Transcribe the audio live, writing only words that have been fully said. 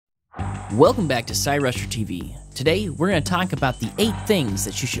Welcome back to Cyrusher TV. Today, we're going to talk about the 8 things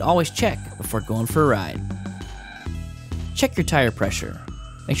that you should always check before going for a ride. Check your tire pressure.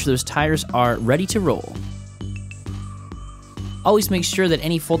 Make sure those tires are ready to roll. Always make sure that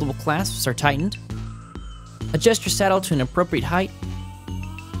any foldable clasps are tightened. Adjust your saddle to an appropriate height.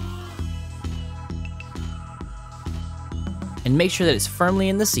 And make sure that it's firmly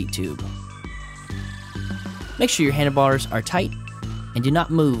in the seat tube. Make sure your handlebars are tight and do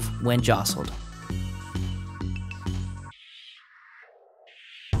not move when jostled.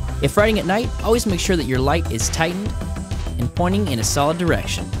 If riding at night, always make sure that your light is tightened and pointing in a solid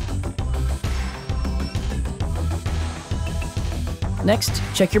direction. Next,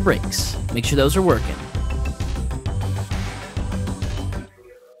 check your brakes. Make sure those are working.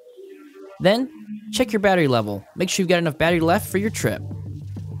 Then, check your battery level. Make sure you've got enough battery left for your trip.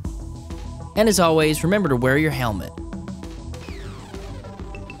 And as always, remember to wear your helmet.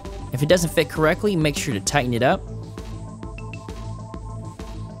 If it doesn't fit correctly, make sure to tighten it up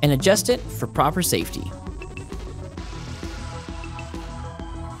and adjust it for proper safety.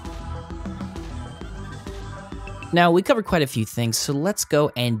 Now, we covered quite a few things, so let's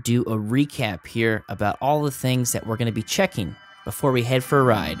go and do a recap here about all the things that we're going to be checking before we head for a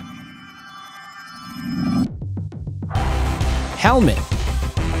ride. Helmet,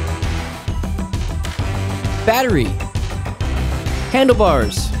 battery,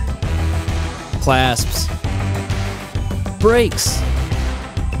 handlebars, clasps, brakes,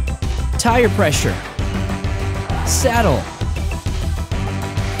 tire pressure, saddle,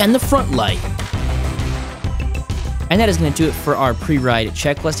 and the front light. And that is going to do it for our pre-ride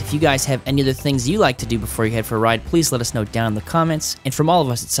checklist. If you guys have any other things you like to do before you head for a ride, please let us know down in the comments. And from all of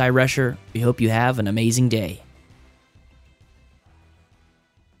us at Cyrusher, we hope you have an amazing day.